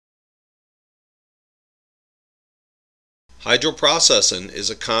Hydroprocessing is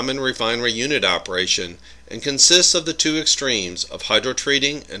a common refinery unit operation and consists of the two extremes of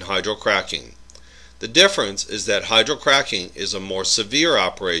hydrotreating and hydrocracking. The difference is that hydrocracking is a more severe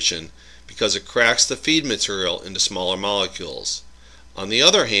operation because it cracks the feed material into smaller molecules. On the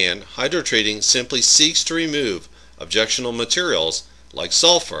other hand, hydrotreating simply seeks to remove objectionable materials like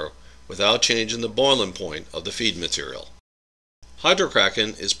sulfur without changing the boiling point of the feed material.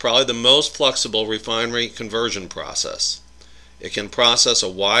 Hydrocracking is probably the most flexible refinery conversion process. It can process a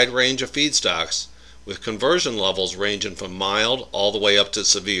wide range of feedstocks with conversion levels ranging from mild all the way up to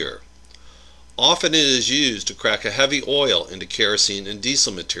severe. Often it is used to crack a heavy oil into kerosene and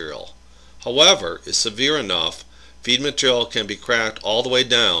diesel material. However, if severe enough, feed material can be cracked all the way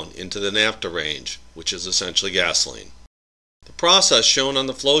down into the naphtha range, which is essentially gasoline. The process shown on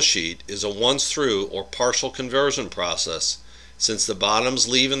the flow sheet is a once-through or partial conversion process, since the bottoms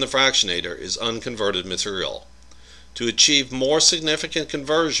leaving the fractionator is unconverted material. To achieve more significant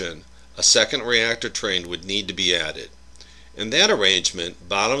conversion, a second reactor train would need to be added. In that arrangement,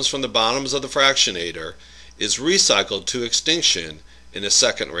 bottoms from the bottoms of the fractionator is recycled to extinction in a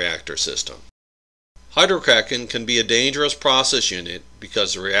second reactor system. Hydrocracking can be a dangerous process unit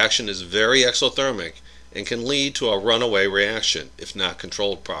because the reaction is very exothermic and can lead to a runaway reaction if not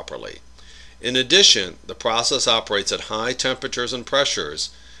controlled properly. In addition, the process operates at high temperatures and pressures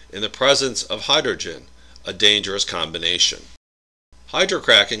in the presence of hydrogen, a dangerous combination.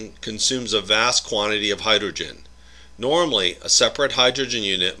 Hydrocracking consumes a vast quantity of hydrogen. Normally, a separate hydrogen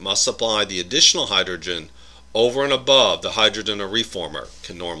unit must supply the additional hydrogen over and above the hydrogen a reformer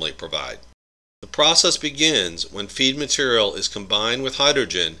can normally provide. The process begins when feed material is combined with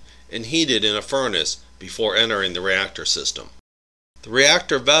hydrogen and heated in a furnace before entering the reactor system. The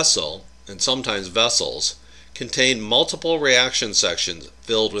reactor vessel, and sometimes vessels, contain multiple reaction sections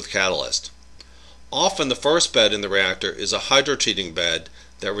filled with catalyst. Often the first bed in the reactor is a hydrotreating bed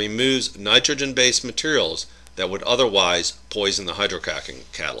that removes nitrogen-based materials that would otherwise poison the hydrocracking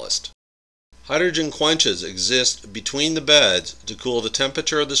catalyst. Hydrogen quenches exist between the beds to cool the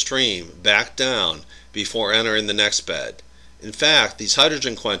temperature of the stream back down before entering the next bed. In fact, these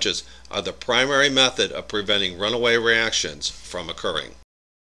hydrogen quenches are the primary method of preventing runaway reactions from occurring.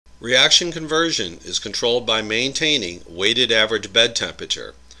 Reaction conversion is controlled by maintaining weighted average bed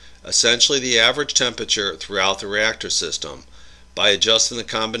temperature, essentially the average temperature throughout the reactor system, by adjusting the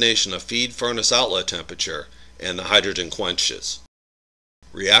combination of feed furnace outlet temperature and the hydrogen quenches.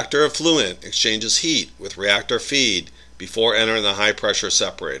 Reactor effluent exchanges heat with reactor feed before entering the high pressure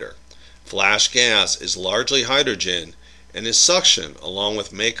separator. Flash gas is largely hydrogen and is suctioned along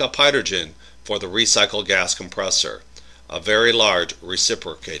with makeup hydrogen for the recycled gas compressor, a very large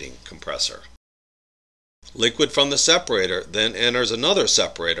reciprocating compressor. Liquid from the separator then enters another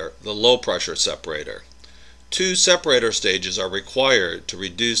separator, the low pressure separator. 2 separator stages are required to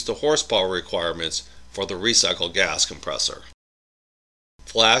reduce the horsepower requirements for the recycled gas compressor.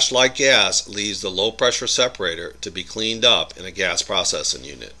 Flash-like gas leaves the low pressure separator to be cleaned up in a gas processing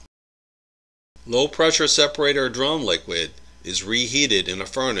unit. Low pressure separator drum liquid is reheated in a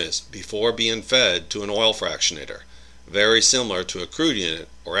furnace before being fed to an oil fractionator, very similar to a crude unit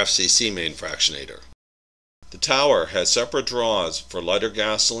or FCC main fractionator. The tower has separate draws for lighter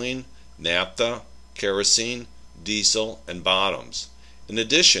gasoline, naphtha, kerosene, diesel, and bottoms. In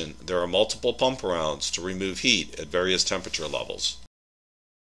addition, there are multiple pump rounds to remove heat at various temperature levels.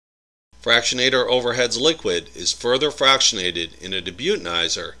 Fractionator overhead's liquid is further fractionated in a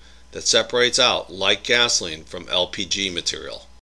debutanizer that separates out light gasoline from LPG material.